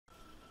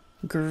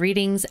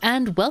Greetings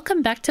and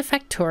welcome back to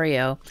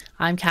Factorio.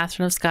 I'm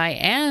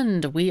KatherineOfSky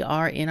and we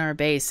are in our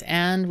base,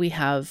 and we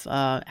have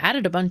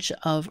added a bunch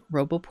of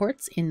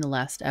roboports in the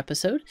last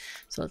episode.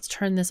 So let's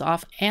turn this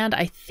off, and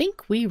I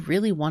think we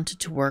really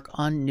wanted to work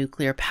on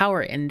nuclear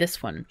power in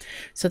this one.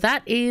 So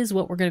that is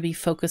what we're going to be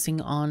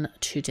focusing on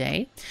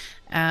today.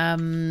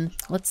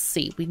 Let's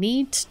see, we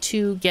need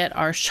to get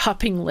our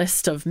shopping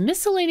list of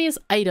miscellaneous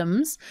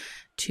items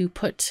to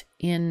put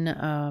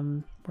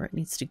in where it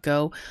needs to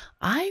go.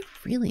 I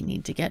really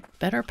need to get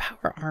better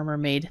power armor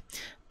made,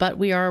 but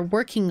we are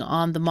working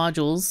on the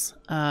modules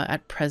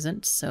at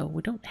present, so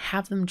we don't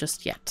have them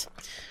just yet.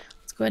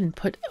 Let's go ahead and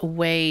put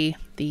away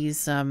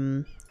these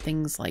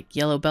things like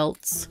yellow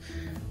belts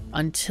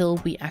until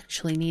we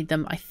actually need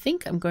them. I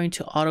think I'm going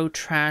to auto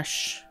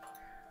trash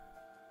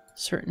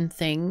certain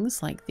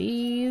things like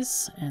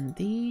these and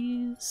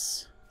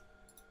these,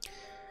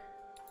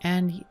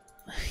 and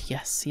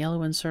yes, yellow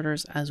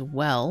inserters as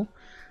well.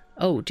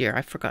 Oh dear,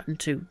 I've forgotten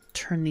to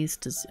turn these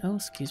to... Oh,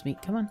 excuse me.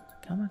 Come on,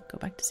 go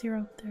back to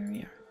 0. There we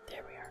are.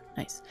 There we are.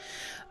 Nice.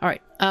 All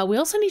right. We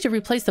also need to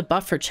replace the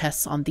buffer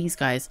chests on these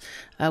guys.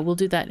 We'll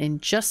do that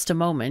in just a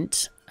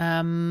moment.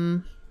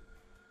 Let's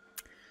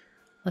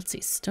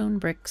see. Stone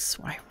bricks.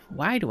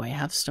 Why do I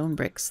have stone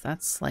bricks?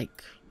 That's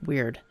like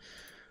weird.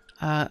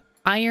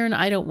 Iron,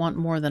 I don't want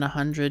more than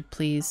 100,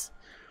 please.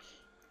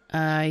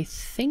 I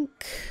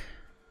think...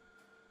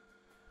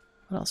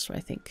 What else do I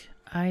think?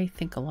 I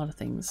think a lot of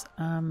things.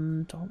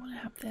 Don't want to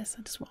have this.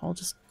 I'll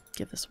just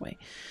give this away.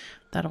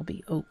 That'll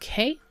be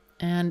okay.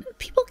 And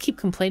people keep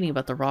complaining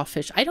about the raw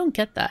fish. I don't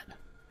get that.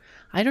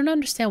 I don't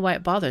understand why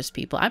it bothers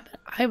people.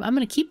 I'm going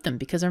to keep them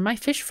because they're my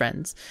fish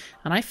friends,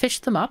 and I fish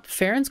them up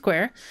fair and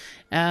square,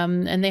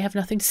 and they have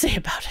nothing to say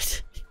about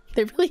it.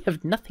 They really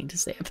have nothing to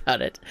say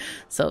about it.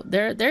 So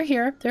they're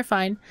here. They're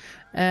fine.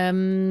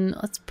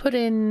 Let's put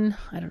in...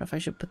 I don't know if I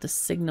should put the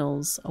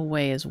signals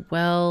away as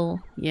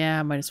well. Yeah,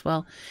 I might as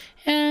well.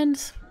 And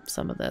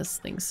some of those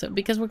things. So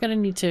because we're going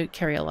to need to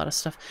carry a lot of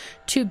stuff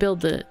to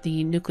build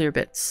the nuclear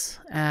bits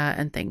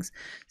and things.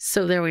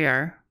 So there we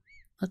are.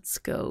 Let's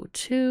go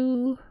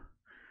to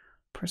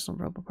personal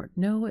roboport.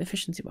 No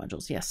efficiency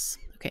modules. Yes.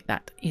 Okay,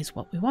 that is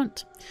what we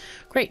want.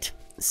 Great.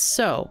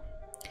 So...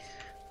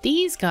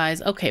 these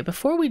guys, okay,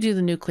 before we do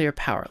the nuclear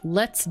power,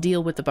 let's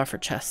deal with the buffer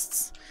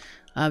chests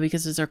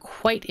because those are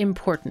quite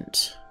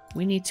important.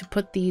 We need to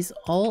put these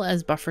all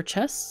as buffer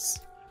chests.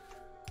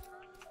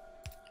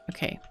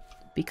 Okay,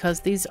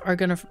 because these are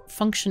going to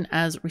function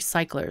as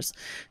recyclers.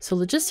 So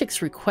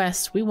logistics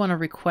request, we want to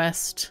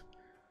request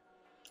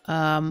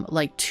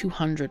like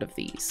 200 of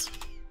these.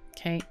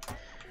 Okay,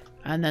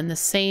 and then the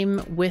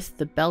same with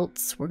the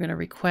belts. We're going to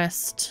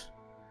request...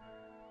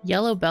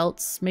 yellow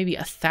belts, maybe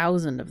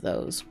 1,000 of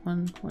those.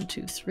 1,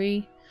 2,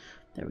 3.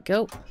 There we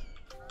go.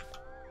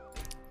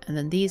 And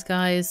then these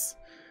guys,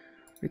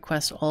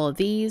 request all of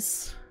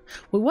these.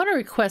 We want to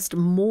request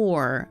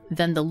more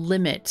than the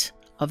limit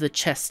of the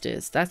chest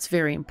is. That's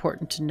very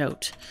important to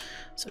note.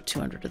 So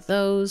 200 of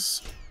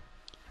those.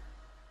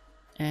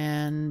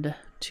 And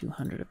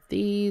 200 of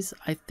these.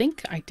 I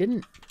think I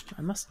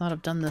must not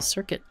have done the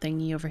circuit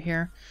thingy over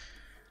here.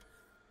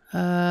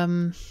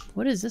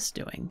 What is this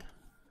doing?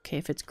 Okay,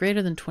 if it's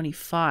greater than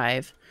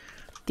 25,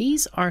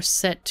 these are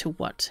set to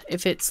what?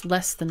 If it's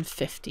less than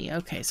 50.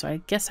 Okay, so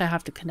I guess I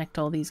have to connect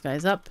all these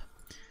guys up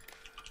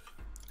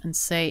and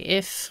say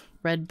if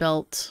red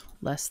belt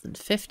less than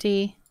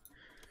 50,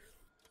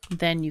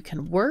 then you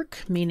can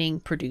work, meaning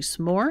produce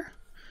more.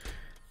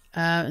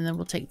 And then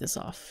we'll take this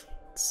off.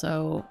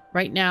 So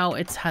right now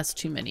it has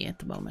too many at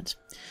the moment.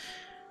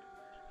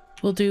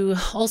 We'll do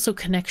also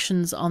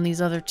connections on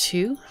these other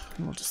two,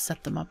 and we'll just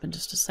set them up in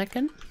just a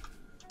second.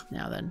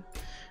 Now then.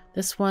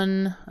 This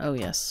one, oh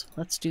yes,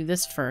 let's do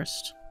this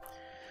first.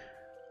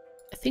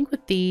 I think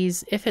with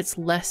these, if it's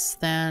less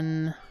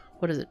than,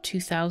 what is it,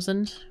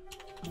 2,000?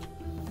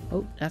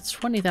 Oh, that's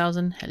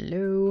 20,000.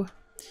 Hello.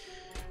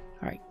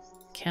 All right,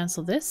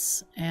 cancel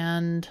this,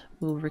 and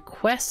we'll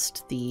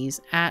request these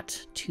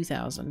at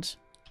 2,000.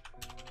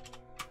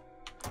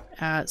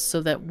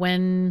 So that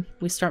when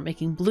we start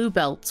making blue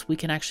belts, we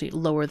can actually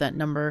lower that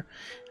number,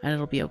 and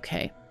it'll be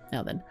okay.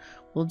 Now then,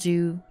 we'll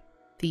do...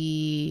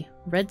 the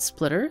red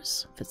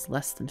splitters, if it's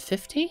less than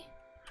 50.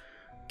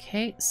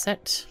 Okay,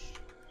 set.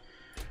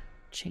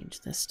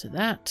 Change this to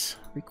that.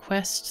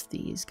 Request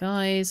these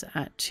guys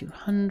at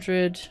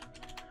 200.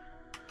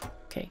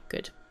 Okay,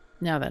 good.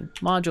 Now then,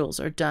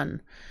 modules are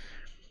done.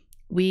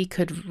 We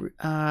could,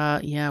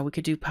 yeah, we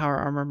could do Power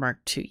Armor Mark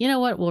II. You know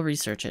what? We'll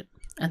research it.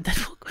 And then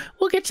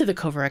we'll get to the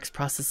Covarex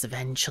process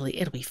eventually.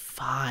 It'll be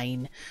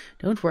fine.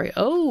 Don't worry.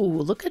 Oh,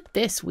 look at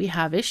this. We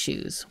have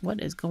issues. What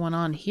is going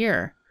on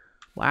here?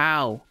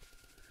 Wow,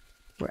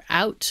 we're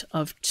out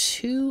of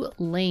 2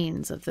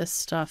 lanes of this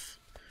stuff.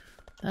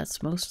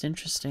 That's most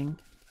interesting.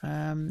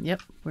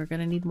 Yep, we're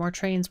going to need more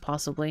trains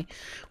possibly.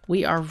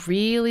 We are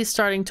really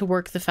starting to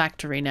work the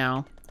factory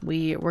now.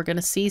 We're going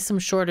to see some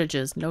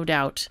shortages, no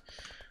doubt,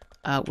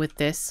 with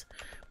this.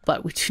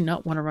 but we do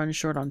not want to run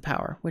short on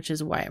power, which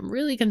is why I'm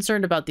really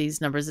concerned about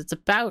these numbers. It's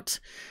about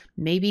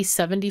maybe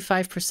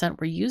 75%.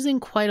 We're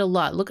using quite a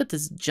lot. Look at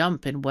this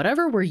jump in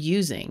whatever we're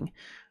using.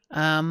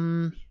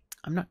 I'm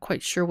not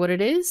quite sure what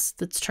it is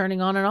that's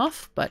turning on and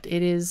off, but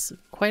it is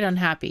quite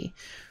unhappy.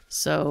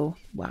 So,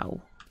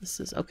 wow. This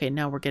is okay.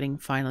 Now we're getting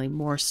finally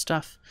more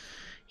stuff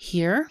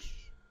here.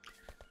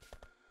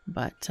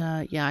 But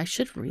yeah, I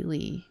should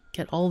really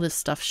get all this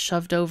stuff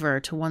shoved over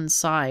to one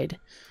side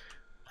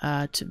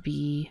to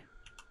be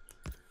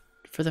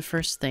for the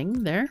first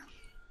thing there.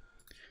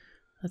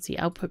 That's the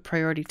output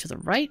priority to the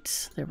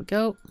right. There we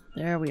go.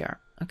 There we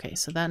are. Okay,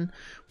 so then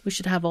we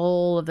should have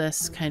all of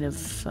this kind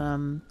of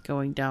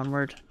going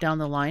downward, down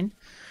the line.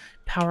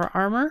 Power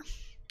armor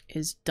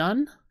is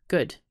done.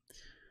 Good.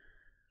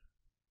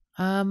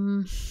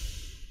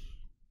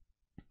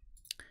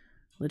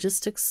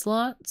 Logistics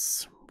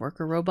slots,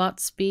 worker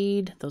robot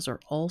speed. Those are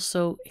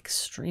also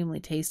extremely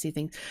tasty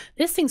things.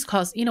 This thing's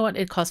cost, you know what?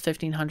 It costs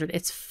 1,500.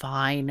 It's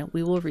fine.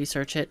 We will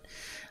research it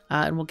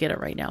and we'll get it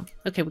right now.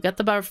 Okay, we got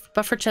the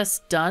buffer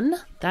chest done.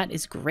 That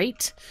is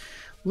great.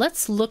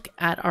 Let's look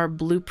at our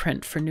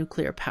blueprint for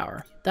nuclear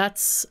power.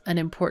 That's an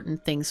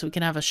important thing, so we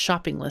can have a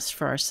shopping list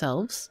for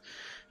ourselves.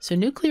 So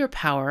nuclear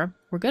power,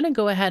 we're going to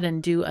go ahead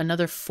and do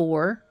another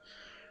 4.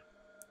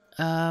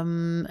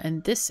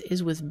 And this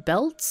is with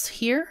belts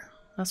here.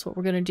 That's what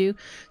we're going to do.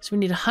 So we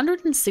need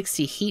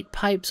 160 heat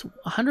pipes,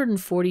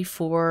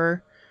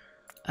 144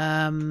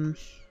 other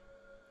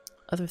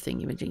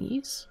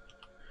thingy-majingies.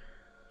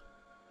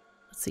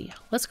 Let's see.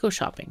 Let's go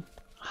shopping.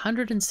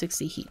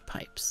 160 heat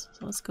pipes.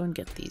 So let's go and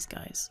get these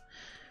guys.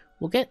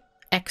 We'll get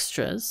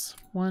extras.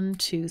 1,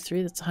 2,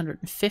 3. That's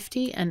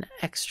 150 and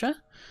extra.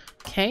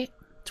 Okay.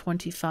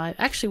 25.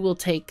 Actually, we'll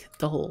take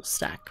the whole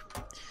stack.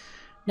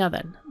 Now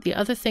then, the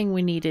other thing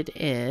we needed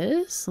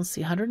is, let's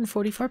see,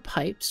 144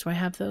 pipes. Do I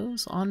have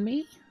those on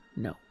me?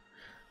 No.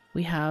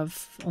 We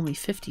have only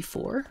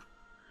 54.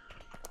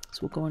 So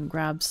we'll go and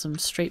grab some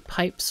straight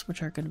pipes,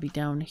 which are going to be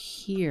down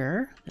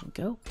here. There we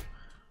go.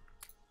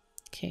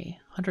 Okay,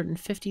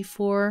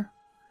 154.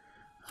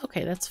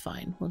 Okay, that's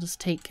fine. We'll just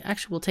take,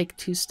 actually, we'll take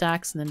 2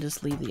 stacks and then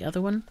just leave the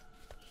other one.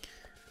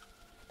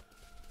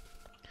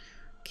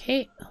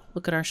 Okay,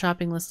 look at our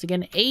shopping list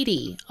again.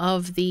 80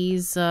 of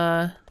these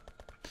engine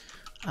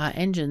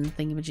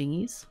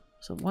thingamajiggies.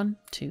 So 1,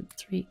 2,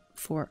 3,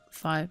 4,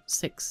 5,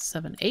 6,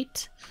 7,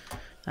 8.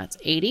 That's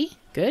 80.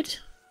 Good.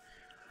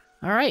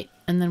 All right.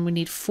 And then we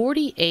need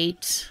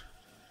 48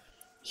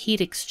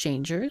 heat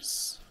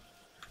exchangers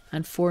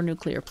and 4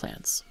 nuclear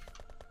plants.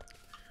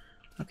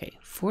 Okay,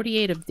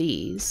 48 of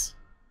these.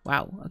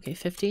 Wow. Okay,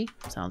 50.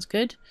 Sounds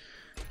good.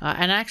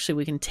 And actually,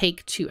 we can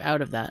take 2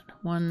 out of that.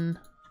 1,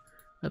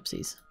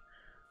 oopsies.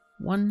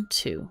 1,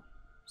 2.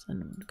 So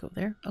then we'll go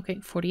there. Okay,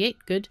 48.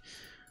 Good.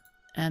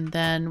 And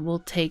then we'll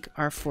take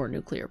our 4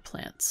 nuclear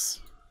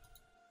plants.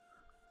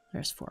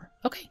 There's 4.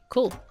 Okay,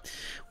 cool.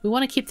 We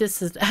want to keep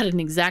this at an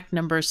exact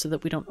number so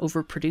that we don't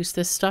overproduce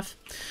this stuff.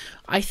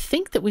 I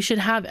think that we should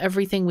have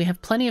everything. We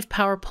have plenty of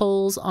power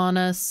poles on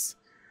us.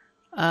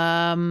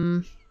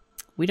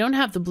 We don't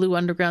have the blue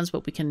undergrounds,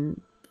 but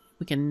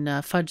we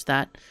can fudge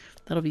that.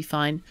 That'll be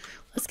fine.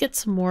 Let's get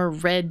some more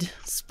red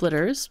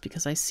splitters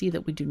because I see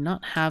that we do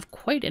not have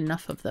quite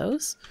enough of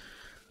those.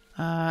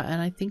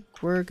 And I think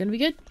we're going to be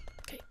good.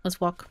 Okay, let's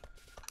walk.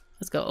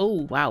 Let's go.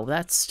 Oh, wow.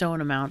 That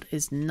stone amount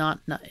is not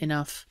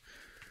enough.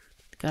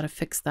 Gotta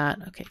fix that.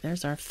 Okay,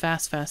 there's our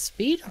fast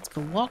speed. Let's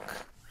go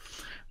walk.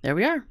 There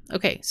we are.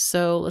 Okay,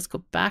 so let's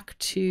go back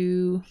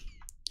to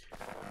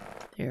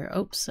there.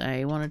 Oops,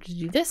 I wanted to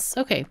do this.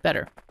 Okay,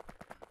 better.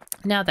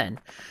 Now then,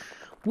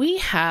 we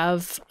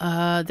have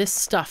this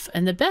stuff.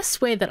 And the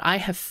best way that I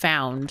have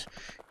found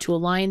to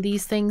align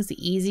these things,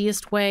 the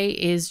easiest way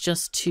is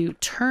just to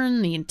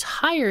turn the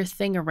entire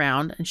thing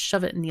around and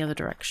shove it in the other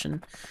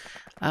direction.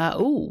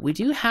 Oh, we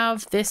do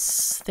have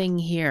this thing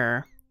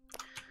here.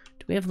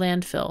 Do we have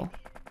landfill?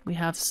 We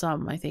have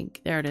some, I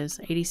think. There it is,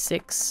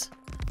 86.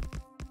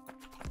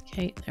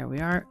 Okay, there we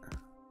are.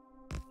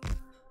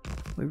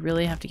 We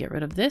really have to get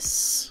rid of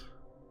this.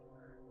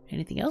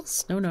 Anything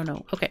else? No.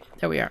 Okay,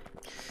 there we are.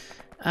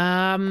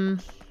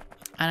 And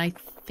I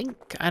think,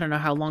 I don't know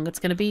how long it's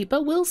going to be,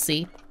 but we'll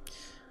see.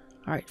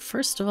 All right,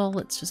 first of all,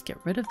 let's just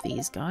get rid of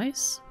these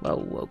guys.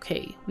 Whoa,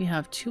 okay. We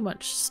have too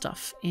much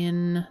stuff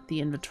in the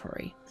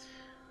inventory.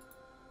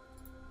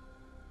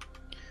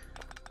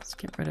 Let's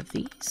get rid of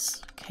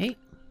these. Okay.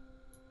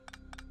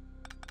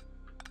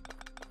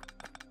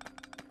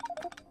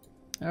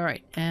 All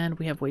right, and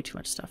we have way too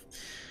much stuff.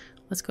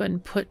 Let's go ahead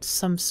and put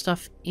some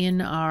stuff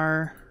in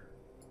our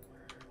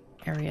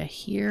area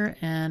here,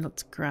 and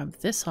let's grab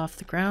this off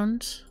the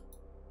ground.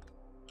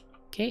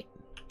 Okay,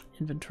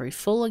 inventory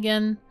full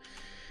again.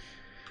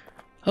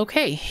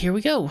 Okay, here we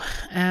go.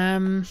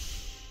 We're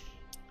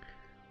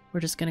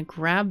just gonna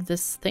grab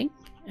this thing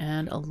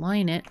and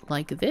align it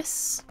like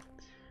this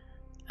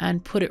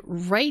and put it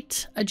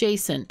right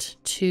adjacent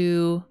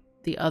to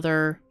the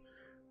other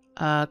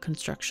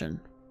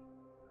construction.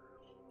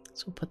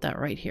 So we'll put that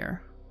right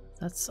here.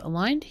 That's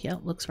aligned. Yeah,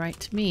 looks right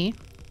to me.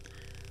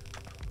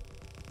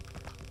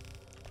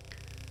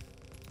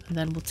 And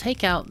then we'll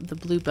take out the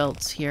blue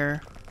belts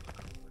here.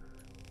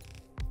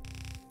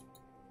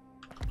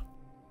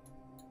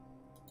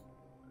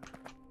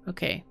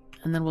 Okay,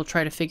 and then we'll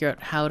try to figure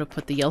out how to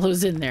put the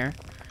yellows in there.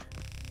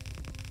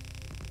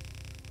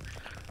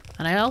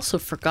 And I also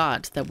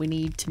forgot that we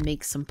need to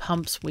make some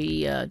pumps.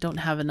 We don't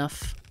have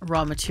enough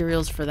raw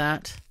materials for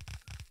that.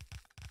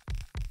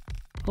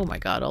 Oh my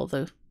god, all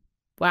the...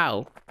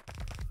 Wow.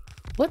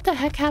 What the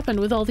heck happened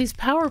with all these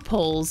power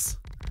poles?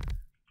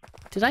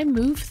 Did I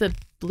move the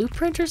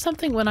blueprint or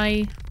something when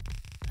I...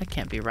 That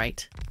can't be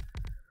right.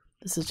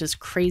 This is just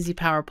crazy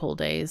power pole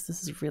days.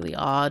 This is really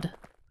odd.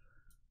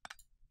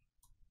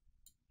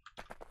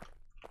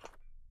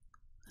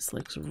 This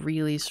looks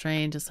really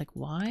strange. It's like,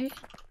 why?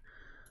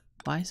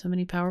 Why so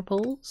many power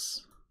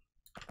poles?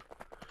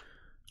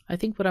 I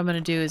think what I'm going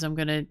to do is I'm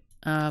going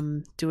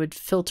to do a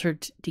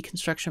filtered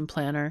deconstruction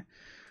planner.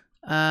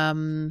 I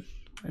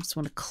just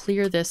want to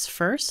clear this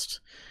first,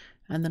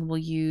 and then we'll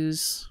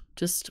use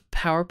just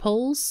power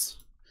poles.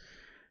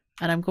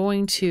 And I'm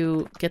going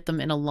to get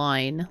them in a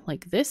line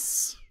like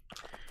this.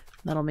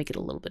 That'll make it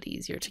a little bit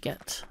easier to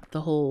get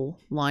the whole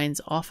lines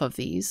off of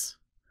these.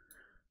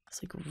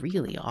 It's like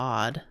really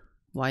odd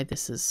why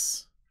this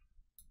is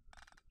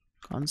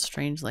gone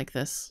strange like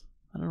this.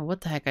 I don't know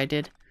what the heck I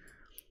did.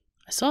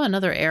 I saw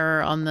another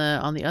error on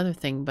the other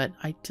thing, but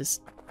I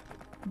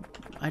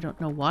don't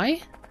know why.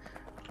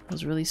 It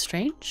was really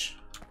strange.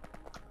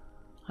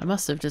 I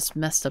must have just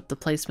messed up the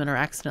placement or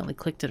accidentally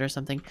clicked it or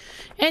something.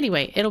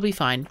 Anyway, it'll be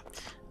fine.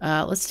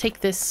 Let's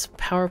take this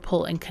power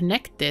pole and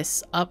connect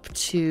this up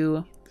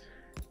to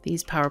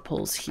these power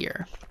poles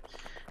here.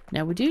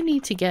 Now we do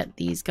need to get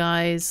these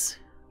guys.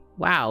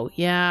 Wow,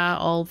 yeah,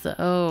 all the...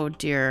 Oh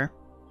dear.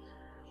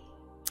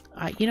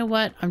 You know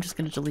what? I'm just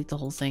going to delete the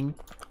whole thing.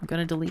 I'm going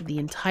to delete the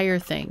entire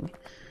thing.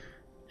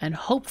 And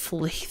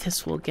hopefully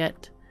this will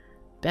get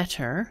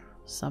better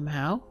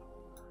somehow.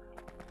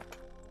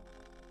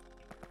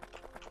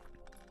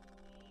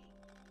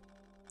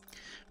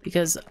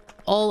 Because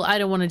I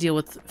don't want to deal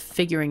with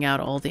figuring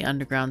out all the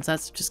undergrounds.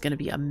 That's just going to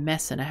be a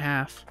mess and a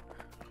half.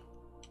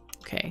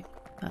 Okay,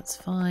 that's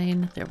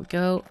fine. There we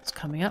go. It's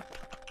coming up.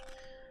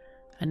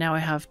 And now I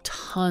have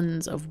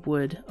tons of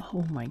wood.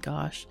 Oh my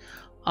gosh.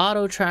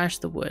 Auto trash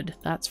the wood.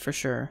 That's for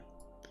sure.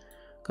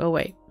 Go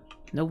away.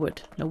 No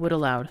wood. No wood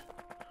allowed.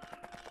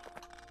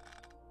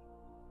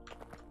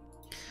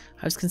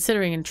 I was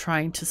considering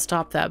trying to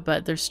stop that,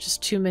 but there's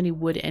just too many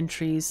wood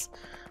entries.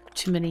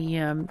 Too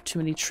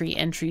many tree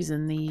entries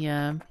in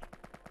the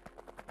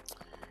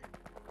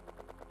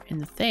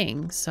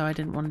thing, so I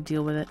didn't want to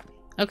deal with it.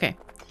 Okay.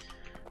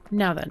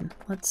 Now then,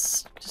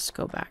 let's just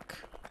go back.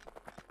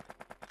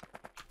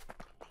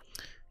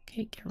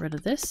 Okay, get rid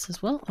of this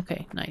as well.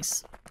 Okay,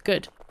 nice.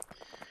 Good.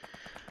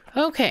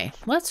 Okay,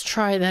 let's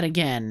try that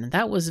again.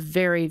 That was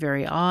very,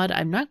 very odd.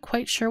 I'm not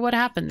quite sure what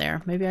happened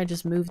there. Maybe I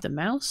just moved the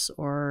mouse,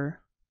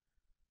 or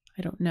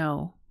I don't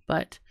know.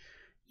 But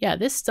yeah,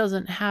 this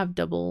doesn't have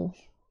double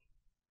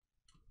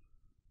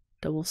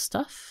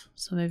stuff.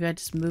 So maybe I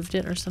just moved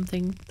it or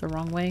something the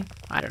wrong way.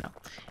 I don't know.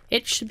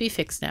 It should be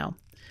fixed now.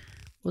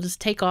 We'll just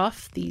take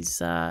off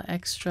these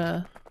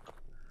extra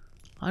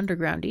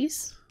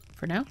undergroundies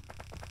for now.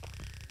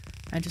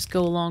 And just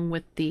go along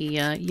with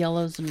the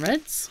yellows and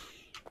reds.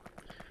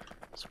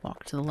 Just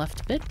walk to the left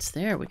a bit.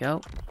 There we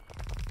go.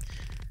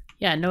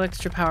 Yeah, no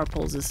extra power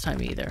poles this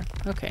time either.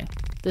 Okay,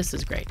 this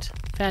is great.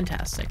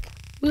 Fantastic.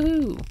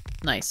 Woohoo!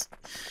 Nice.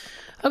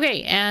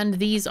 Okay, and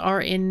these are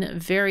in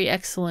very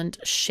excellent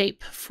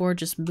shape for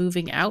just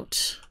moving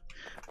out.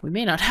 We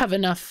may not have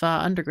enough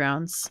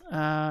underground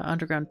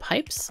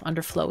pipes,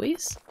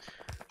 underflowies,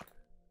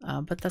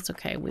 but that's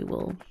okay. We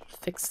will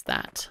fix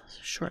that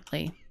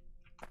shortly.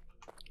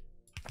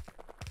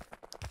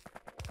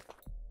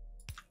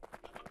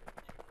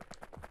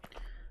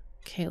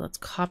 Okay, let's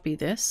copy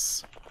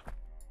this.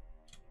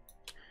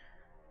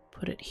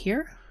 Put it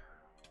here.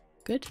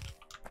 Good.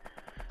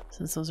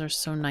 Since those are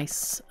so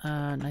nice,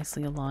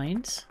 nicely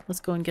aligned.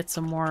 Let's go and get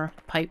some more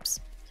pipes.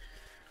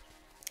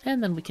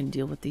 And then we can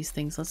deal with these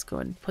things. Let's go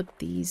and put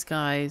these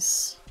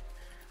guys...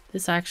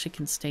 This actually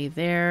can stay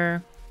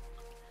there.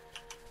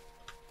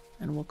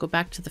 And we'll go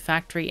back to the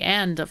factory.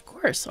 And, of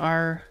course,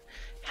 our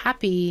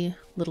happy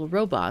little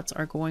robots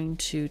are going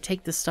to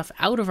take this stuff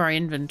out of our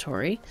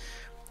inventory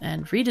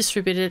and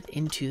redistribute it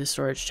into the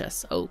storage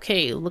chests.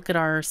 Okay, look at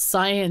our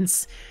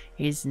science.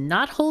 Is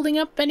not holding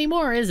up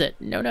anymore, is it?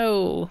 No,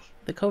 no.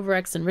 The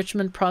Covarex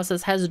enrichment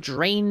process has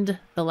drained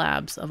the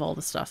labs of all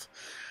the stuff.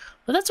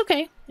 But that's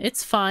okay.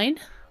 It's fine.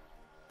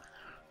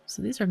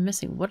 So these are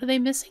missing. What are they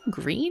missing?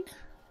 Green?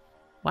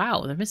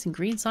 Wow, they're missing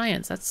green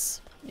science.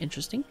 That's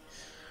interesting.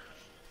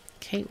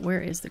 Okay,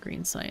 where is the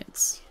green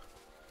science?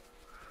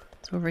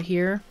 It's over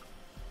here.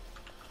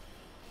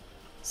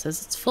 It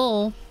says it's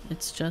full.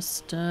 It's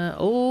just,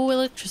 oh,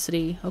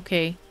 electricity.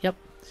 Okay, yep.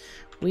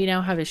 We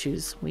now have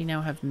issues. We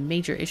now have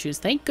major issues.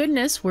 Thank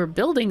goodness we're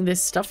building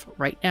this stuff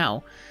right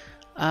now.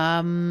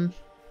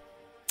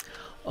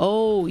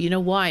 Oh, you know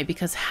why?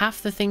 Because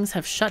half the things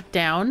have shut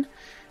down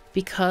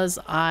because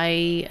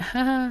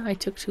I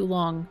took too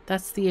long.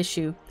 That's the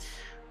issue.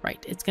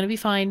 Right, it's gonna be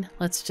fine.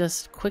 Let's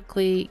just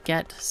quickly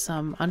get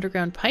some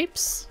underground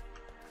pipes.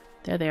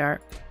 There they are.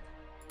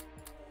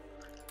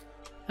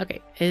 Okay,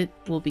 it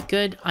will be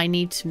good. I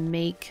need to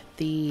make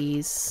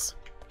these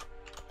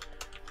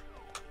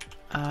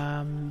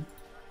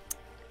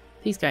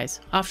guys,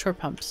 offshore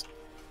pumps.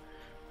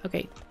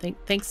 Okay,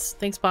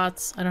 thanks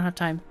bots. I don't have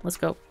time. Let's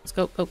go. Let's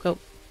go. Go.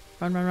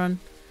 Run, run, run.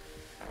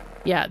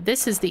 Yeah,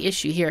 this is the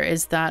issue here,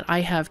 is that I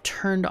have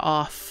turned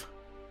off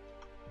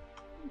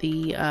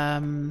the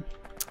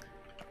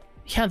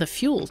the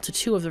fuel to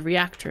 2 of the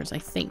reactors, I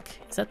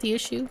think. Is that the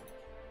issue?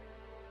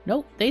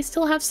 Nope, they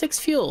still have 6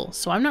 fuel,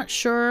 so I'm not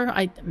sure.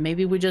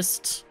 Maybe we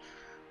just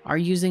are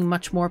using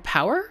much more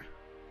power?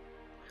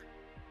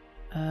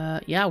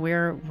 Yeah,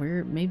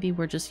 maybe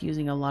we're just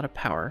using a lot of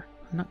power.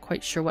 I'm not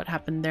quite sure what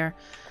happened there.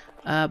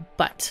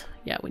 But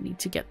yeah, we need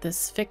to get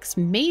this fixed.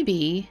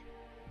 Maybe.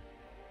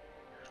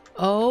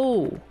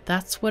 Oh,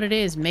 that's what it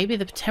is. Maybe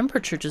the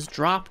temperature just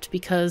dropped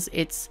because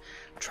it's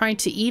trying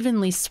to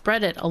evenly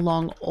spread it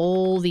along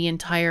all the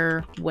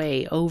entire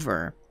way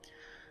over.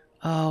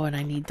 Oh, and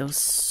I need those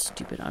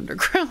stupid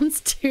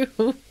undergrounds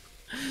too.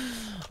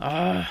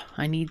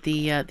 I need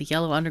the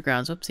yellow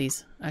undergrounds.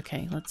 Whoopsies.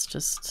 Okay, let's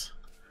just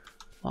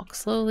walk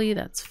slowly.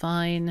 That's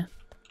fine.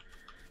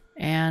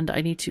 And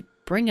I need to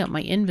bring up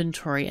my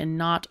inventory and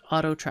not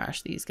auto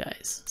trash these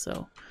guys.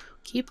 So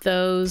keep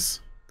those.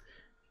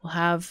 We'll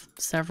have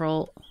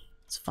several.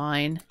 It's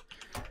fine.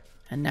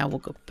 And now we'll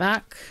go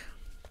back.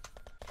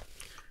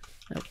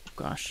 Oh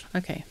gosh.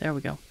 Okay, there we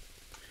go.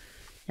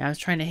 Yeah, I was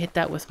trying to hit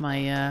that with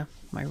my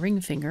my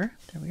ring finger.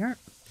 There we are.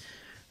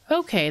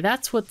 Okay,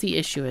 that's what the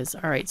issue is.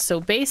 All right, so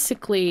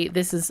basically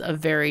this is a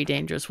very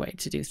dangerous way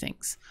to do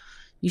things.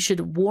 You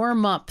should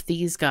warm up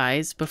these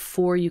guys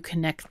before you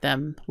connect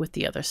them with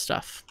the other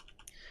stuff.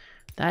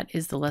 That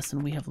is the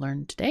lesson we have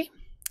learned today.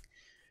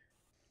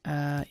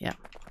 Yeah,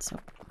 so.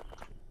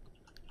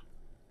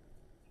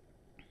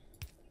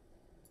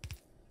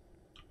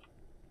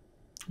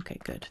 Okay,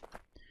 good.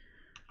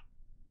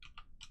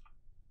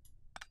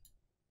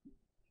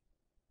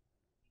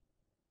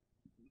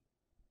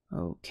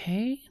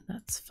 Okay,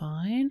 that's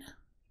fine.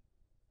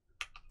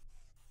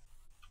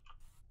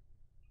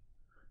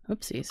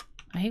 Oopsies.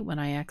 I hate when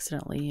I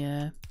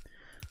accidentally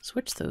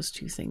switch those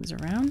 2 things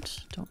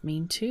around. Don't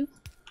mean to.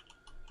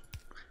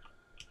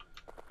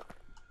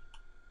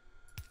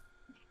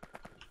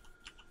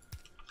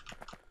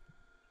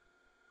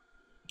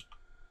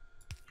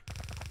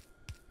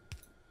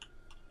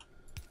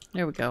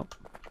 There we go.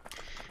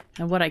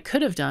 And what I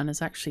could have done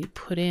is actually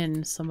put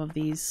in some of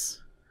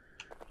these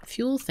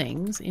fuel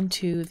things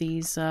into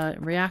these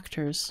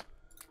reactors.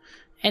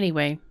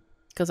 Anyway,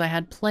 because I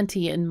had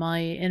plenty in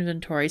my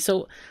inventory.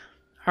 So,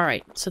 all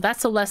right. So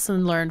that's a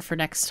lesson learned for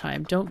next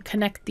time. Don't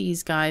connect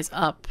these guys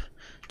up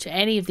to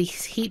any of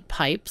these heat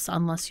pipes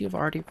unless you've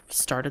already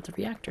started the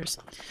reactors.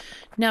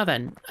 Now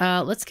then,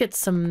 let's get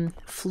some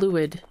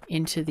fluid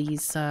into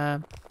these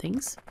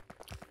things.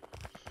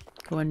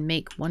 Go and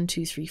make 1,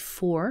 2, 3,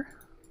 4.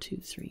 2,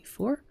 3,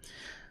 4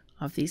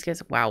 of these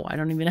guys. Wow, I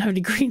don't even have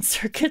any green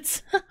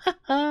circuits.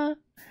 Oh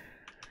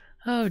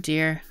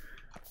dear.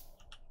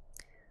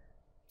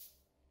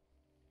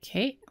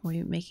 Okay, are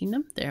we making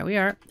them? There we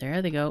are.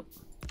 There they go.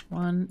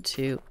 1,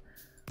 2,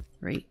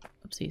 3.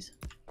 Oopsies.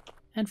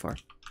 And 4.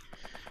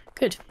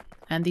 Good.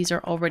 And these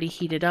are already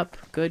heated up.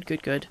 Good,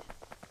 good, good.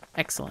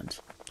 Excellent.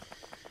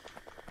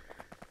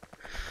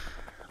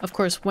 Of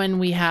course, when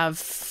we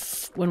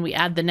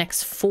add the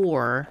next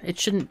 4, it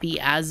shouldn't be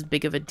as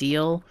big of a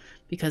deal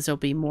because there'll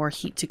be more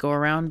heat to go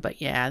around.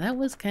 But yeah, that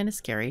was kind of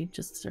scary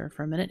just there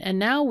for a minute. And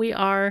now we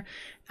are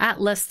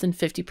at less than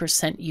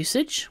 50%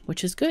 usage,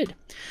 which is good.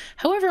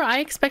 However, I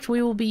expect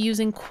we will be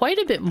using quite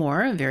a bit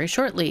more very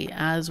shortly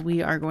as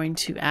we are going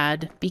to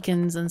add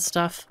beacons and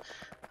stuff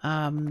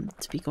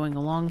to be going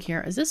along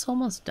here. Is this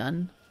almost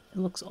done? It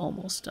looks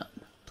almost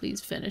done.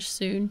 Please finish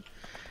soon.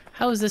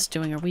 How is this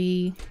doing? Are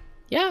we...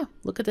 Yeah,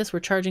 look at this. We're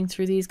charging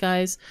through these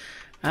guys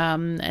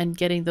and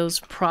getting those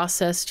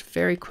processed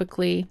very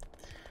quickly.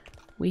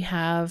 We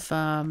have,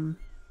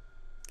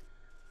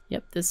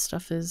 yep, this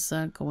stuff is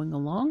going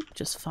along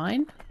just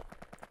fine.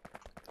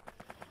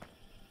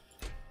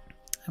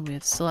 And we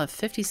still have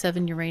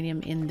 57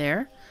 uranium in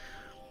there.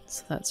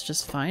 So that's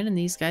just fine. And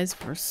these guys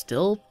were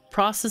still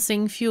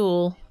processing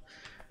fuel.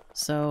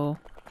 So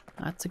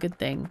that's a good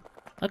thing.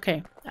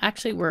 Okay,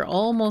 actually, we're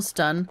almost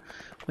done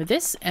with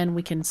this, and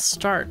we can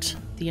start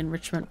the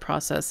enrichment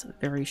process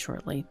very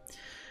shortly.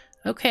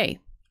 Okay,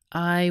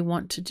 I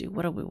want to do,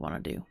 what do we want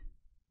to do?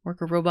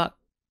 Worker robot,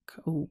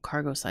 oh,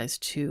 cargo size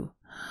 2.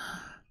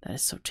 That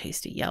is so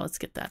tasty. Yeah, let's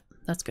get that.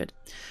 That's good.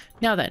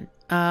 Now then,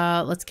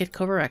 let's get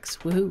Cover X.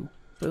 Woohoo.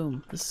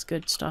 Boom. This is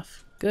good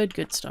stuff. Good,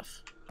 good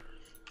stuff.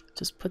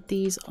 Just put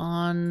these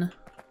on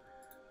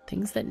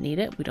things that need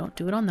it. We don't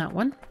do it on that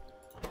one.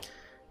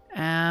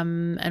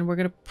 And we're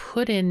going to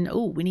put in,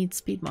 oh, we need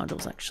speed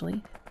modules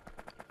actually.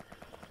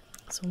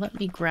 So let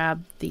me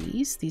grab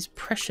these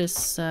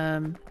precious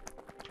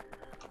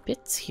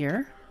bits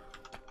here.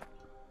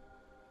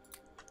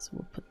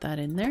 that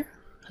in there.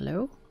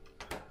 Hello?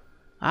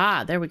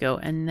 Ah, there we go.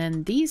 And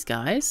then these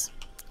guys,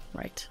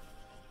 right.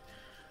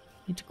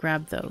 Need to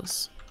grab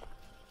those.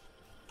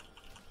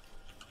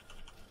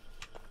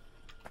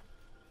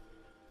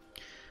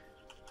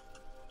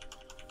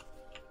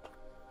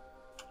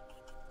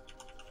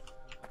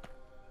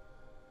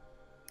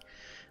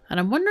 And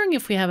I'm wondering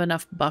if we have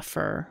enough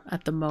buffer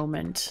at the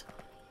moment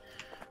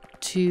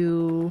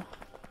to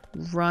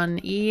run.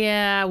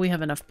 Yeah, we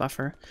have enough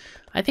buffer.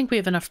 I think we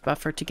have enough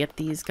buffer to get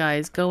these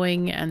guys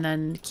going and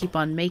then keep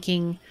on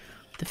making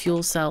the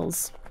fuel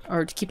cells,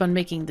 or to keep on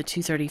making the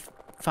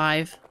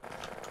 235.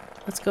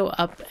 Let's go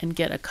up and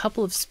get a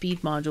couple of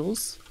speed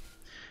modules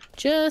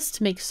just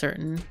to make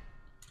certain.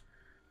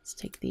 Let's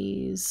take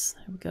these.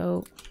 There we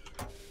go.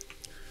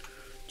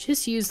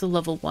 Just use the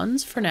level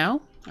 1s for now,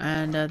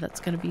 and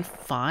that's going to be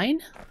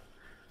fine.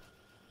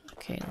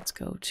 Okay, let's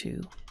go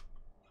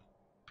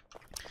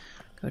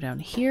down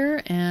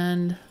here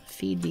and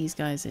feed these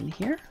guys in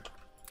here,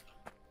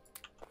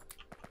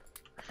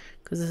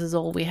 because this is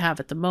all we have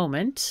at the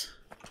moment.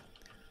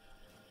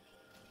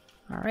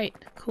 All right,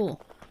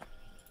 cool.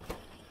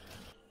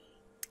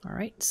 All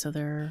right, so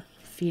they're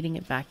feeding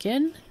it back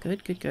in.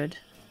 Good, good, good.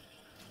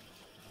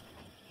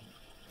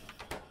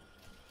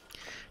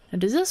 Now,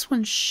 does this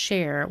one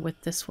share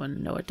with this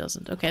one? No, it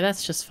doesn't. Okay,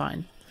 that's just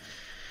fine.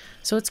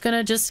 So it's going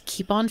to just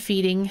keep on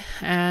feeding,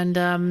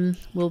 and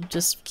we'll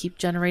just keep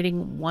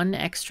generating one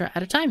extra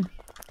at a time.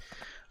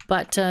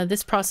 But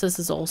this process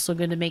is also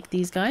going to make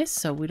these guys,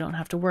 so we don't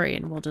have to worry,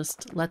 and we'll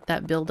just let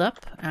that build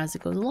up as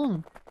it goes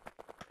along.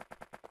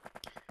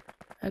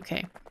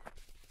 Okay.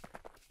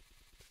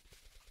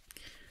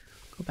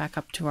 Go back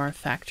up to our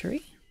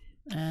factory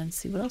and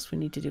see what else we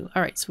need to do.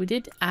 All right, so we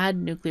did add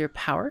nuclear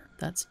power.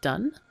 That's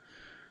done.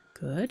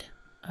 Good.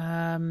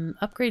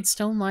 Upgrade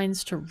stone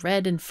lines to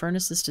red and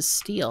furnaces to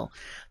steel.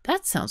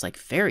 That sounds like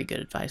very good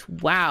advice.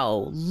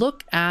 Wow,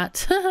 look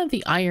at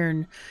the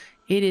iron.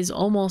 It is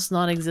almost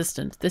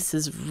non-existent. This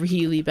is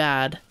really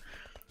bad.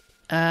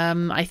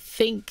 I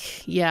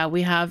think, yeah,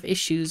 we have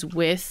issues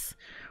with,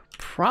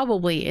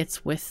 probably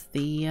it's with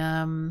the,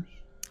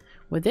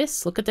 with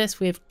this. Look at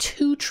this. We have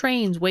 2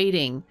 trains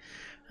waiting.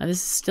 This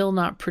is still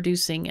not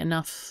producing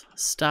enough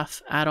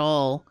stuff at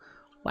all.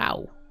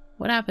 Wow.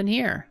 What happened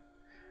here?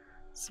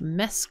 Some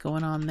mess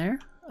going on there.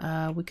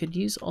 We could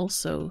use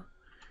also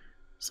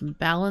some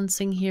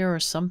balancing here or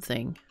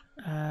something.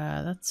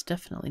 That's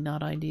definitely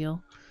not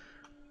ideal.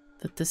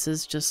 That this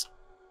is just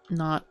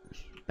not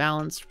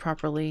balanced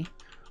properly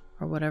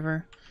or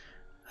whatever.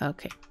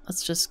 Okay,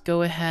 let's just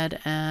go ahead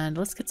and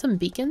let's get some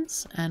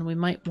beacons, and we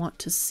might want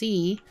to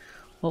see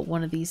what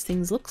one of these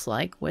things looks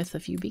like with a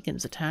few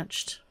beacons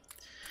attached.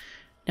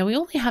 Now we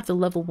only have the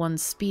level 1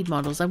 speed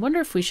models. I wonder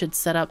if we should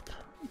set up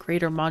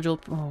greater module.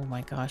 Oh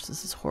my gosh,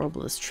 this is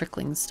horrible, this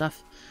trickling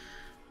stuff.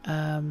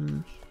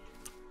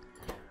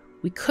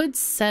 We could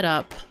set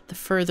up the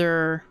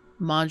further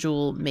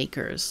module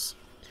makers.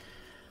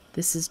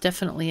 This is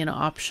definitely an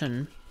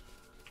option.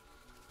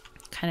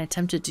 Kind of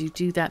tempted to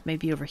do that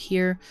maybe over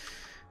here,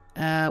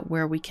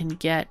 where we can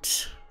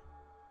get,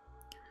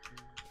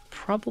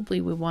 probably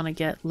we want to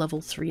get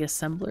level 3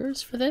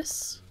 assemblers for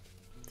this.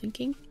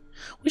 Thinking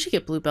we should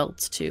get blue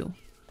belts too.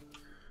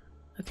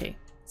 Okay,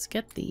 let's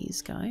get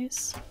these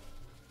guys.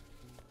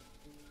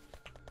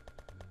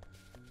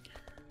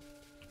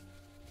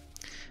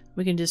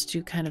 We can just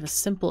do kind of a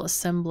simple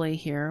assembly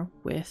here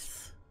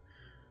with,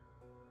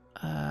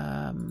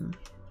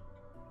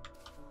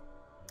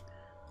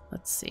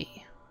 let's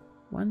see,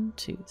 1,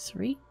 2,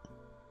 3.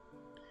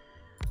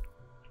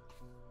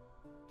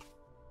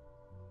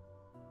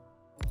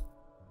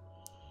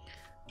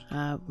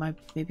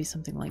 Maybe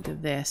something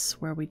like this,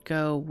 where we'd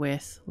go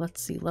with,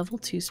 let's see, level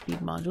 2 speed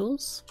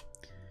modules.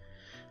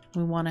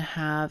 We want to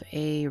have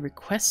a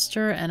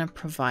requester and a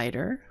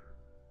provider.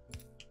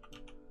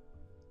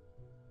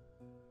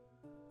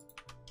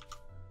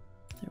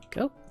 There we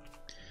go.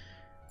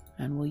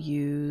 And we'll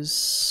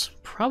use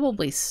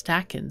probably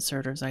stack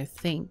inserters, I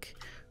think,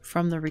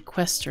 from the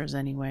requesters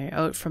anyway.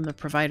 Oh, from the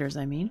providers,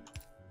 I mean.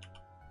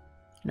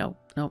 No,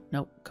 no,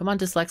 no. Come on,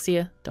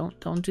 dyslexia.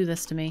 Don't do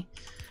this to me.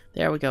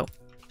 There we go.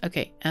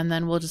 Okay, and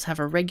then we'll just have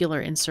a regular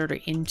inserter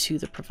into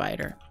the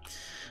provider.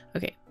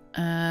 Okay.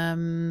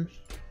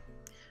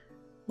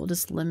 We'll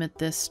just limit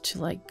this to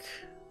like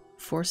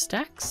 4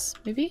 stacks,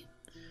 maybe,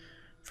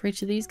 for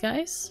each of these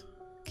guys.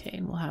 Okay,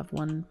 and we'll have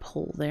 1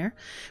 pole there.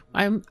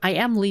 I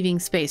am leaving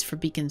space for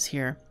beacons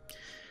here.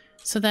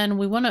 So then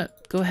we want to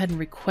go ahead and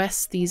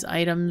request these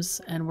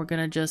items, and we're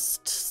going to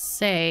just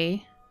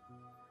say,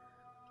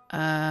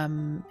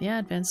 yeah,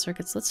 advanced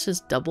circuits. Let's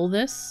just double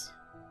this.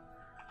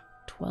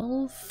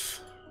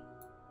 12.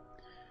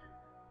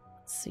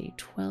 Let's see,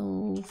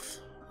 12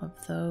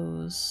 of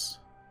those.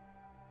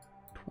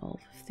 12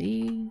 of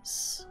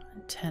these.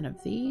 And 10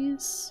 of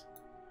these.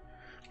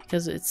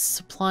 Because it's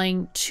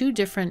supplying 2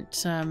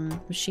 different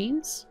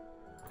machines.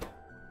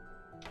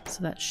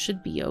 So that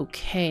should be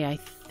okay, I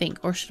think.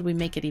 Or should we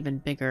make it even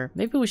bigger?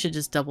 Maybe we should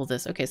just double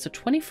this. Okay, so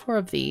 24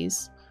 of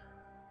these.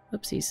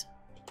 Oopsies.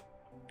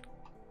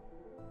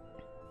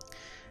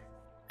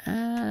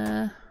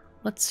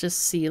 Let's just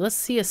see. Let's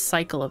see a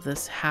cycle of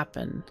this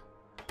happen.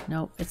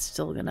 No, it's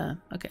still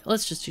gonna... Okay,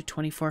 let's just do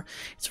 24.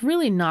 It's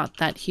really not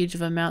that huge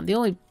of an amount. The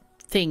only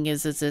thing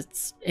is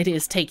it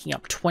is taking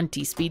up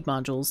 20 speed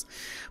modules,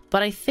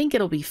 but I think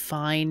it'll be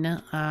fine.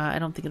 I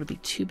don't think it'll be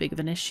too big of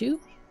an issue.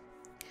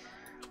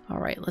 All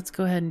right, let's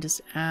go ahead and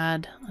just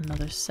add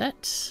another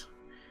set,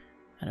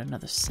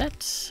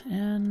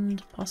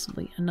 and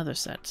possibly another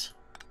set.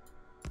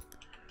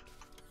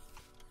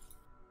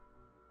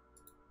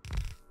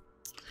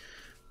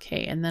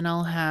 Okay, and then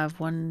I'll have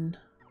 1,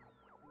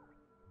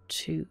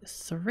 2,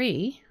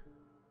 3.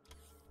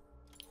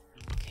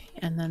 Okay,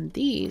 and then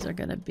these are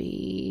going to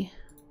be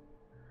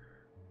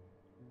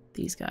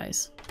these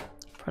guys,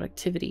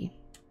 productivity.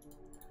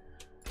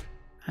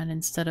 And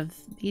instead of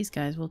these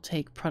guys, we'll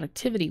take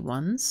productivity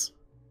ones.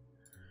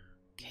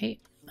 Okay,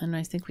 and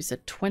I think we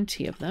said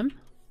 20 of them.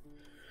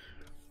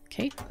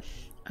 Okay,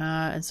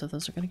 and so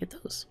those are going to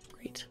get those.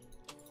 Great.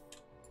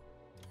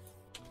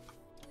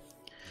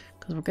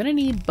 Because we're going to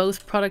need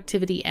both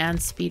productivity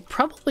and speed.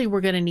 Probably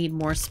we're going to need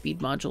more speed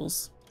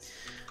modules.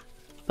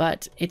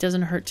 But it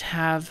doesn't hurt to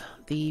have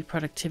the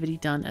productivity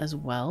done as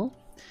well.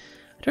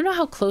 I don't know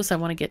how close I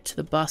want to get to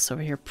the bus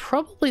over here.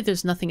 Probably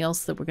there's nothing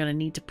else that we're going to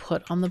need to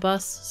put on the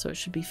bus, so it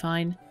should be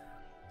fine.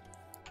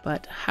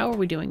 But how are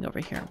we doing over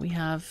here?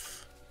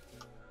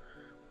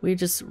 We're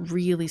just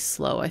really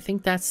slow. I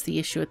think that's the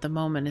issue at the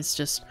moment, is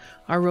just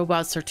our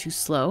robots are too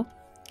slow.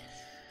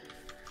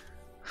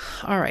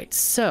 All right,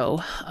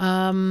 so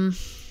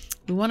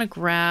we want to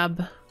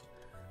grab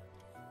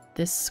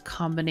this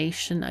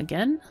combination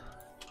again.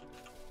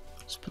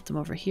 Just put them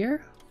over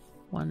here.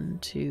 1,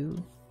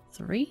 2,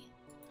 3.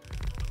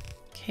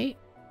 Okay,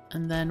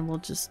 and then we'll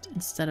just,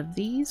 instead of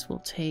these, we'll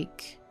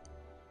take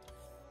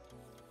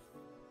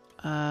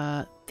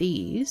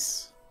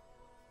these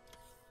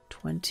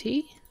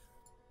 20.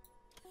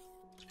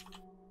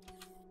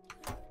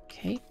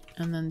 Okay,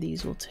 and then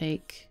these will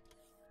take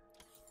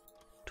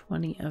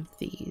 20 of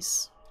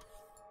these.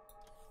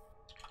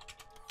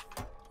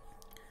 All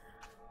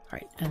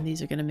right, and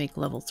these are going to make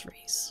level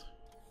 3s.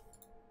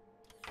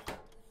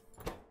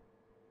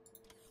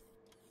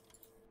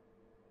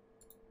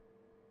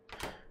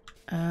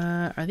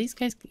 Are these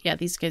guys? Yeah,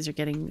 these guys are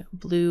getting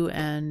blue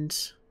and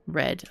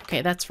red.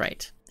 Okay, that's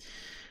right.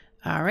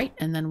 All right,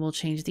 and then we'll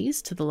change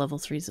these to the level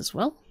 3s as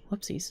well.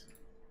 Whoopsies.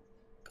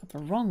 Got the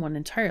wrong one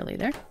entirely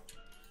there.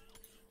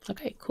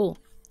 Okay, cool.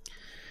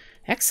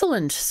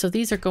 Excellent. So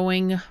these are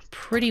going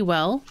pretty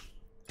well.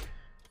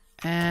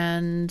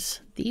 And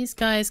these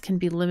guys can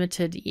be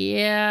limited.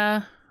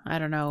 Yeah, I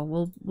don't know.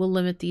 We'll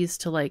limit these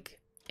to like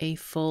a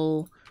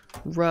full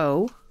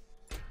row.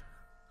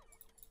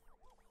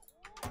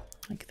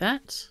 Like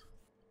that.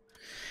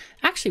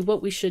 Actually,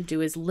 what we should do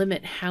is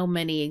limit how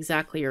many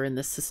exactly are in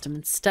the system.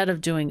 Instead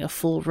of doing a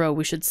full row,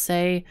 we should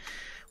say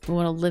we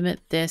want to limit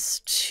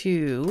this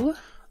to...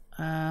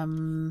 I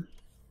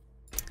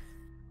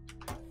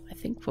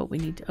think what we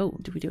need to... Oh,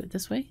 do we do it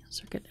this way?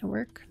 Circuit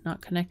network,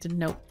 not connected.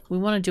 Nope. We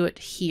want to do it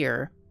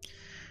here.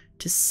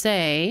 To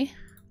say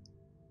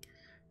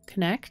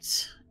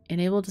connect,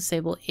 enable,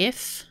 disable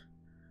if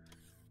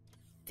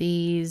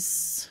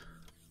these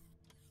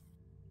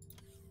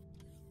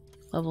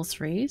level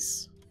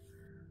 3s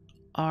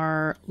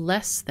are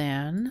less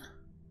than...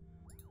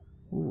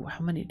 Ooh,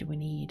 how many do we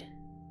need?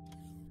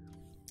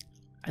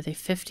 Are they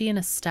 50 in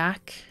a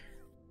stack?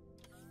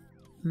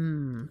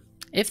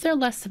 If they're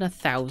less than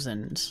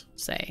 1,000,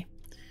 say,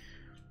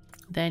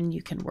 then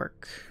you can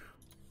work.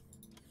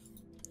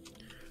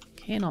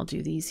 Okay, and I'll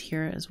do these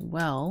here as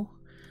well,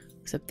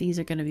 except these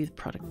are going to be the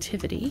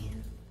productivity.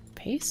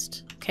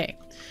 Paste. Okay.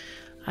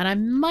 And I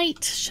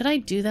might... Should I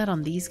do that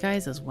on these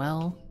guys as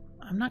well?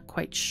 I'm not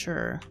quite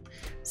sure.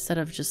 Instead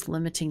of just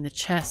limiting the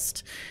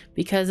chest,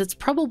 because it's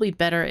probably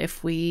better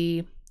if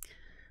we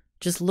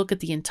just look at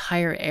the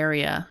entire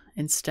area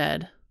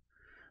instead.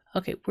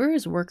 Okay, where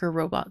is worker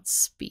robot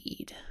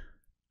speed?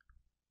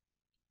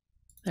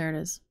 There it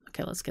is.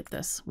 Okay, let's get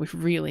this. We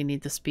really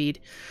need the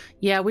speed.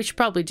 Yeah, we should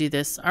probably do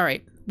this. All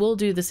right, we'll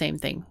do the same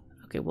thing.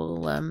 Okay,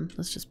 we'll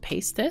let's just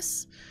paste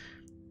this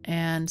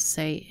and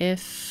say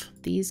if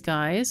these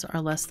guys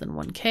are less than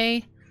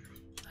 1K.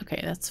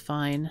 Okay, that's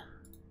fine.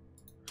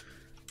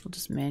 We'll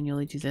just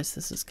manually do this.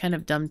 This is kind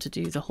of dumb to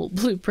do the whole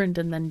blueprint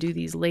and then do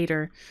these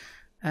later.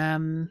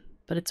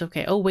 But it's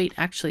okay. Oh, wait,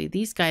 actually,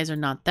 these guys are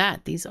not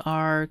that. These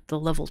are the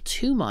level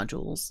 2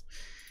 modules.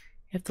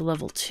 You have the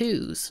level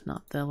 2s,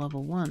 not the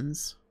level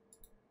 1s.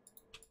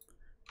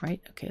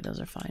 Right? Okay, those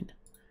are fine.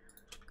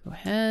 Go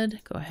ahead,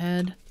 go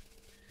ahead.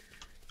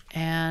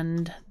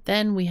 And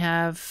then we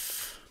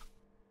have...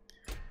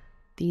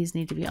 These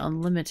need to be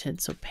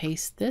unlimited, so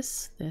paste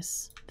this,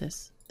 this,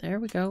 this. There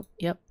we go.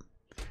 Yep.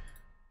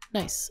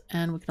 Nice.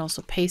 And we can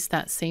also paste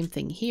that same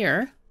thing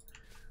here.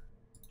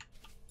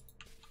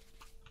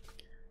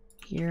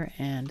 Here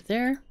and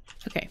there.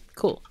 Okay,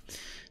 cool.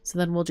 So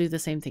then we'll do the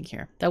same thing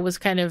here. That was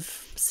kind of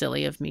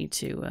silly of me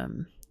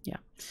to,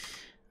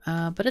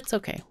 but it's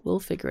okay. We'll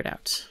figure it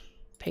out.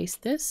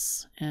 Paste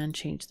this and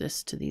change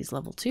this to these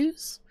level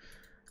 2s.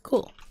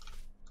 Cool.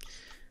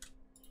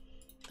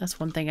 That's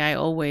one thing I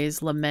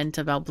always lament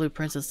about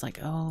blueprints. It's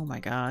like, oh my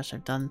gosh,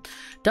 I've done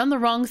the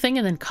wrong thing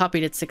and then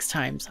copied it 6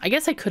 times. I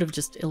guess I could have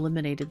just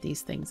eliminated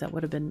these things. That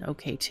would have been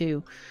okay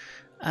too.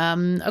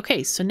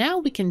 Okay, so now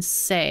we can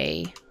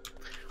say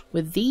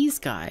with these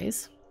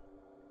guys,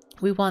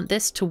 we want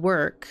this to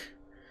work.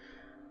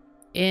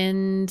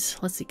 And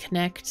let's see,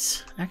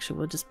 connect. Actually,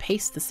 we'll just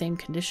paste the same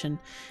condition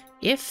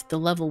if the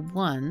level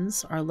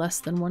 1s are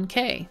less than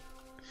 1k.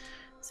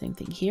 Same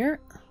thing here,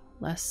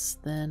 less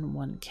than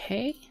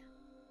 1k.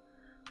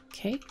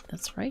 Okay,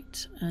 that's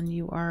right. And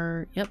you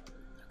are, yep.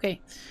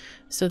 Okay,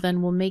 so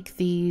then we'll make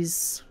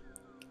these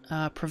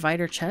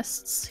provider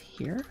chests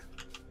here.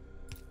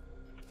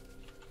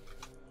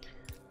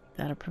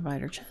 That a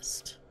provider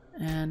chest.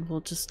 And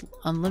we'll just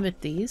unlimit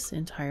these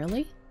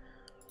entirely.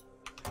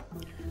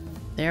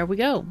 There we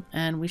go.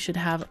 And we should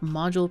have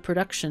module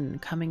production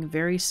coming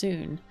very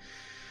soon.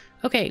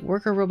 Okay,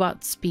 worker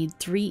robot speed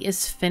 3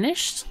 is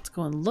finished. Let's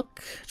go and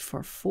look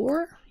for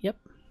 4. Yep.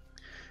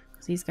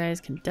 These guys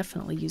can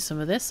definitely use some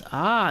of this.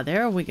 Ah,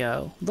 there we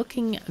go.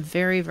 Looking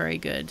very, very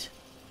good.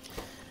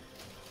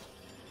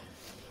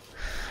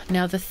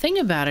 Now, the thing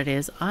about it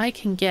is I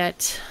can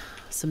get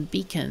some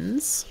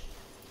beacons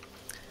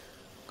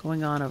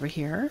going on over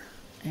here.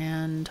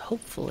 And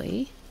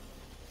hopefully...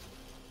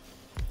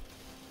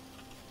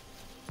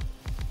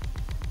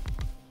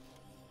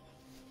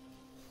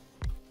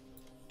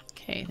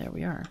 Okay, there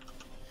we are.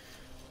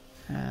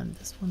 And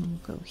this one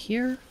will go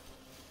here.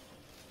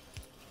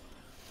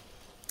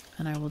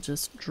 And I will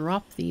just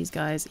drop these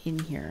guys in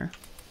here.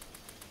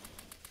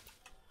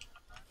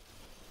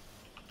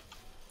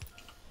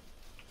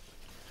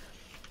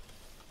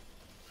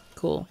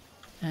 Cool.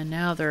 And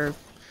now they're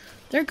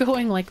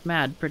going like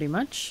mad pretty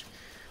much.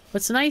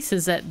 What's nice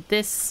is that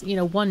this, you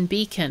know, one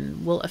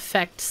beacon will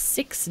affect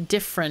 6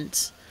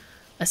 different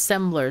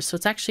assemblers. So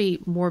it's actually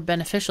more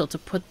beneficial to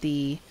put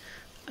the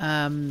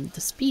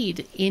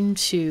speed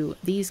into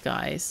these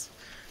guys.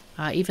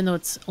 Even though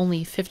it's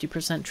only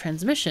 50%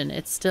 transmission,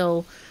 it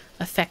still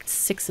affects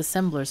 6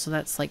 assemblers. So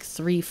that's like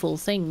 3 full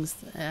things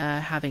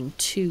having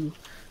 2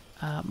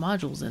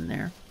 modules in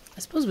there. I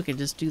suppose we could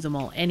just do them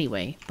all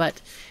anyway,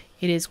 but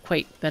it is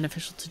quite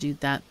beneficial to do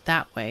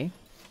that way.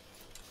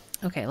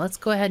 Okay, let's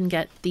go ahead and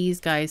get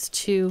these guys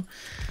too.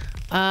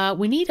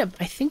 We need I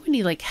think we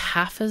need like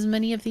half as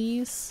many of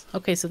these.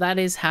 Okay, so that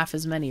is half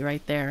as many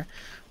right there.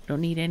 We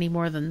don't need any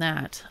more than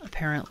that,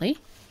 apparently.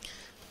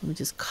 Let me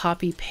just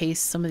copy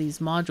paste some of these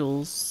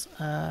modules.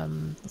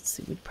 Let's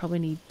see, we'd probably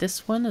need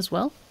this one as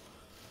well.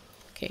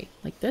 Okay,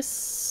 like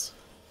this.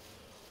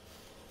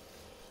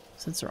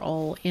 Since they're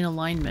all in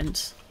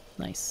alignment.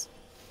 Nice.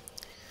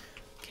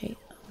 Okay,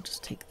 I'll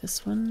just take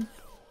this one.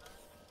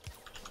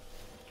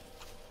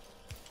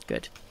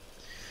 Good.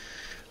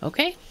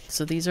 Okay,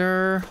 so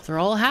they're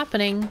all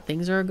happening.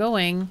 Things are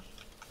going.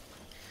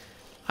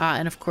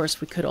 And of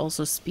course, we could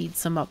also speed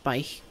some up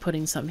by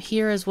putting some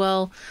here as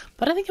well.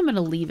 But I think I'm going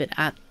to leave it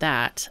at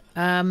that.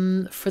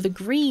 For the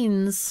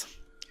greens,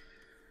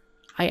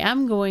 I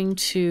am going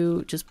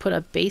to just put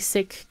a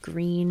basic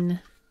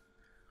green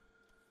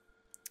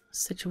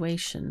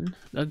situation.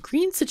 A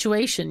green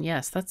situation,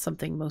 yes, that's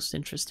something most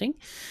interesting.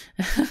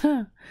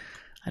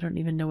 I don't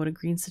even know what a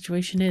green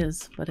situation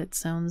is, but it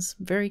sounds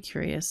very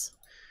curious.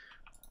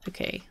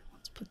 Okay,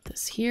 let's put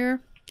this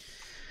here.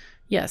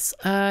 Yes,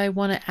 I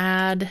want to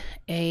add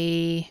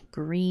a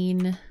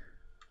green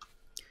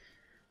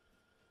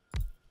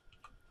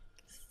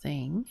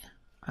thing.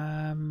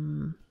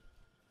 Go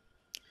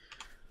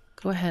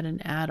ahead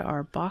and add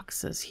our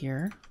boxes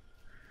here.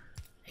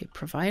 A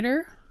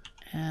provider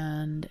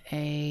and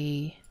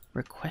a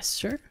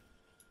requester.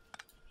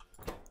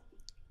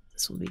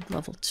 This will be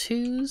level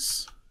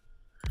 2s.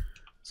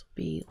 This will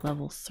be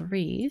level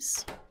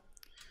 3s.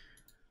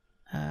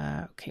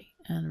 Okay,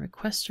 and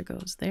requester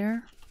goes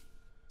there.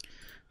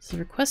 So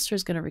the requester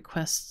is going to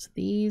request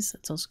these.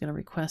 It's also going to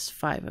request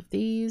 5 of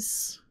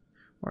these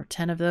or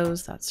 10 of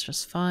those. That's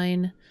just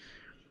fine.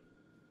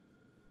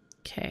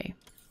 Okay.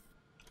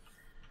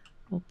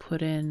 We'll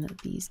put in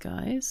these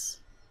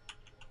guys.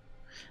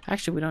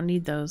 Actually, we don't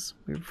need those.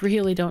 We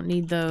really don't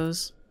need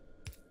those.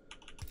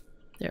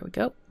 There we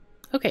go.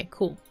 Okay,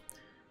 cool.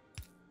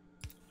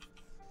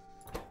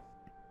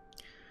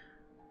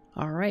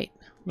 All right.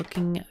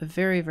 Looking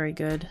very, very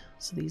good.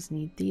 So these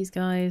need these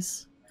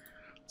guys.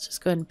 Let's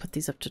just go ahead and put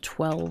these up to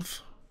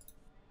 12.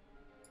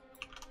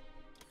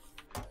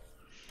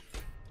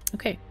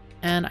 Okay,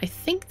 and I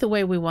think the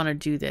way we want to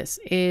do this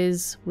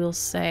is we'll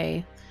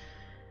say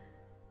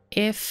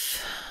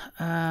if,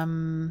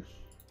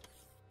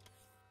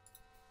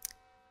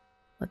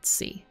 let's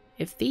see,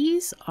 if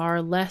these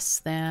are less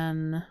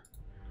than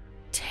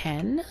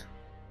 10,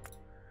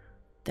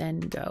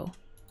 then go.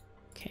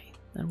 Okay,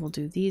 then we'll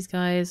do these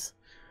guys.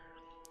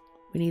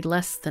 We need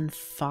less than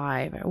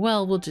 5.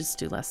 Well, we'll just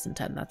do less than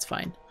 10. That's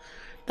fine.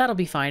 That'll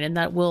be fine. And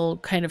that will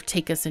kind of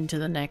take us into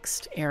the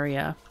next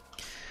area.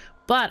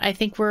 But I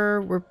think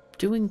we're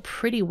doing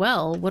pretty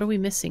well. What are we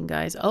missing,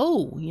 guys?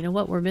 Oh, you know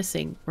what we're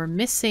missing? We're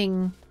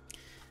missing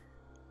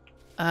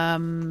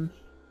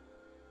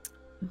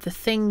the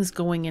things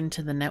going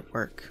into the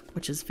network,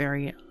 which is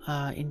very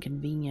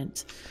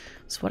inconvenient.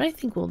 So what I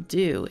think we'll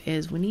do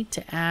is we need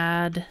to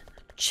add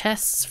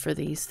chests for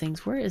these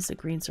things. Where is the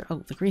green circuit?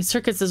 Oh, the green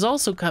circuits is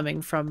also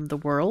coming from the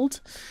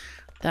world.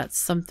 That's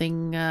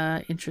something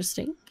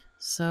interesting.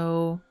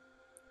 So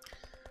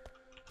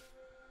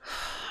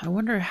I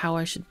wonder how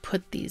I should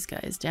put these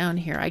guys down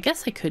here. I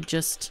guess I could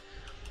just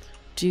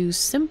do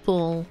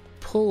simple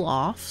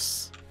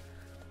pull-offs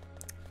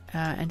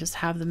and just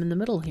have them in the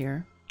middle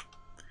here.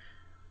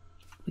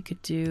 We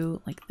could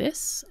do like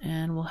this,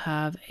 and we'll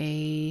have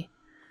a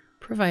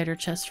provider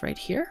chest right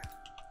here.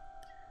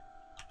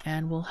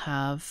 And we'll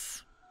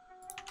have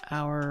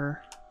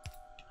our...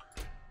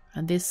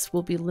 And this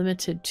will be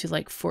limited to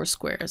like 4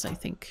 squares, I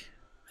think.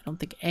 I don't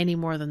think any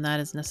more than that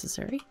is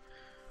necessary.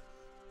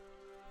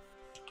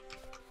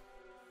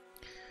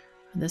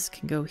 And this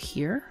can go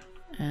here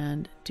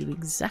and do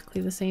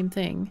exactly the same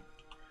thing.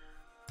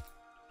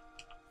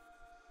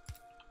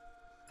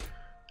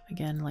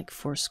 Again, like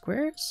 4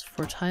 squares,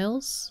 4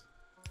 tiles.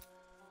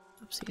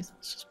 Oopsies,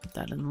 let's just put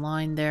that in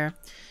line there.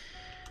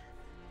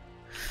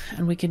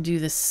 And we can do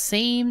the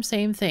same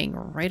thing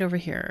right over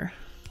here.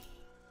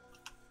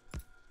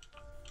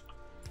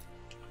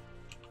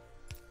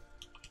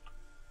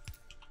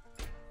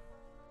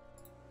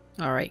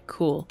 All right,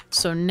 cool.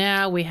 So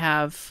now we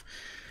have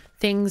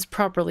things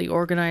properly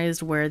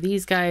organized where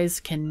these guys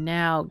can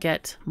now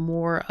get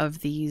more of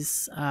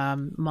these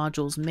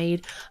modules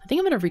made. I think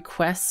I'm going to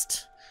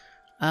request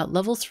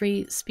level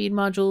 3 speed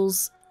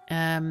modules.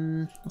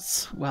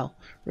 Well,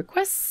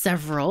 request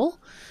several.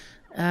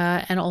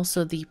 And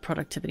also the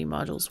productivity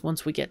modules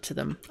once we get to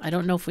them. I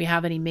don't know if we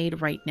have any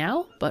made right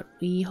now, but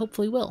we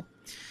hopefully will.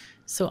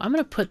 So I'm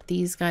going to put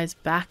these guys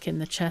back in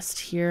the chest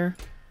here.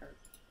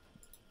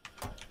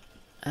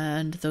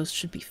 And those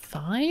should be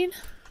fine.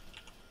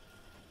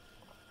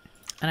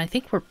 And I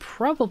think we're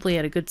probably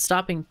at a good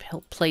stopping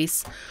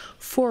place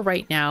for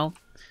right now.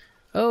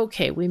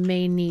 Okay, we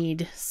may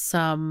need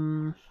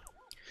some...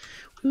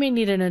 We may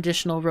need an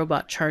additional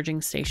robot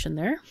charging station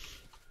there.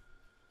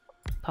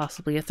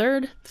 Possibly a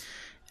third.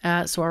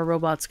 So our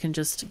robots can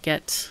just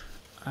get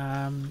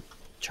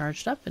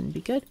charged up and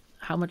be good.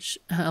 How much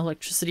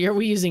electricity are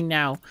we using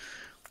now?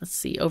 Let's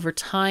see. Over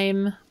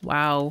time.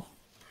 Wow.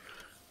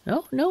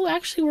 No,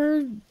 actually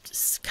we're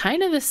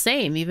kind of the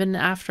same, even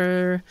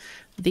after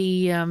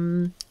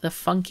the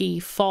funky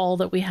fall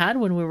that we had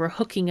when we were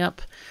hooking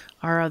up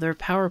our other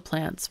power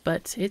plants,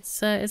 but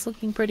it's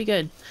looking pretty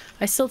good.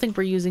 I still think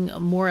we're using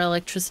more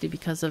electricity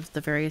because of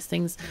the various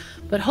things,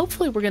 but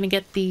hopefully we're going to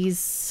get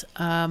these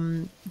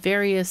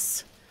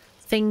various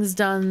things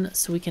done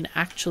so we can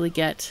actually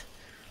get...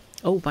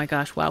 Oh my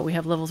gosh, wow, we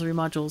have level 3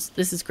 modules.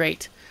 This is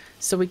great.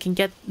 So we can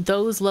get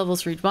those level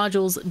 3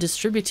 modules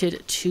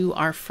distributed to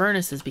our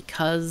furnaces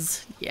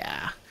because,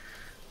 yeah,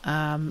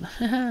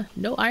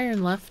 no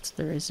iron left.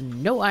 There is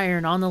no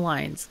iron on the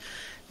lines.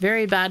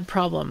 Very bad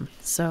problem.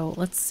 So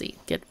let's see.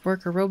 Get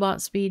worker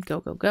robot speed. Go,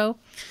 go, go.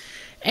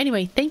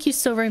 Anyway, thank you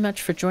so very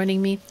much for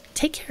joining me.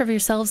 Take care of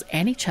yourselves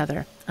and each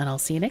other, and I'll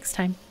see you next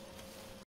time.